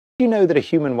Do you know that a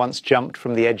human once jumped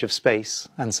from the edge of space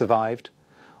and survived?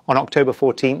 On October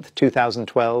 14,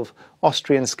 2012,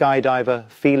 Austrian skydiver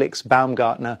Felix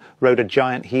Baumgartner rode a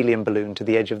giant helium balloon to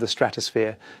the edge of the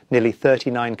stratosphere, nearly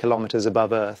 39 kilometers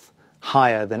above Earth,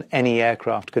 higher than any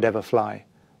aircraft could ever fly.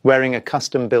 Wearing a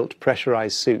custom-built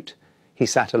pressurized suit, he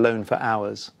sat alone for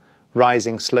hours,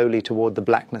 rising slowly toward the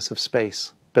blackness of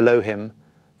space. Below him,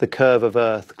 the curve of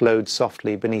Earth glowed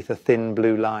softly beneath a thin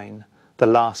blue line, the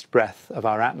last breath of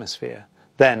our atmosphere.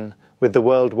 Then, with the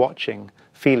world watching,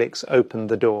 Felix opened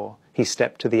the door. He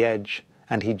stepped to the edge,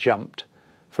 and he jumped.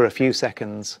 For a few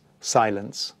seconds,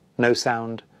 silence. No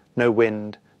sound, no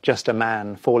wind, just a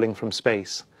man falling from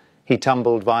space. He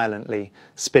tumbled violently,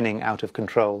 spinning out of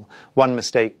control. One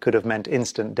mistake could have meant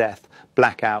instant death,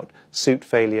 blackout, suit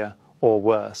failure, or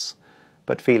worse.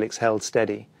 But Felix held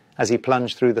steady. As he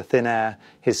plunged through the thin air,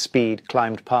 his speed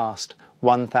climbed past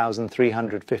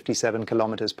 1,357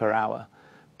 kilometers per hour,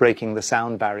 breaking the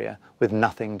sound barrier with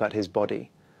nothing but his body.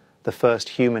 The first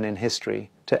human in history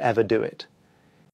to ever do it.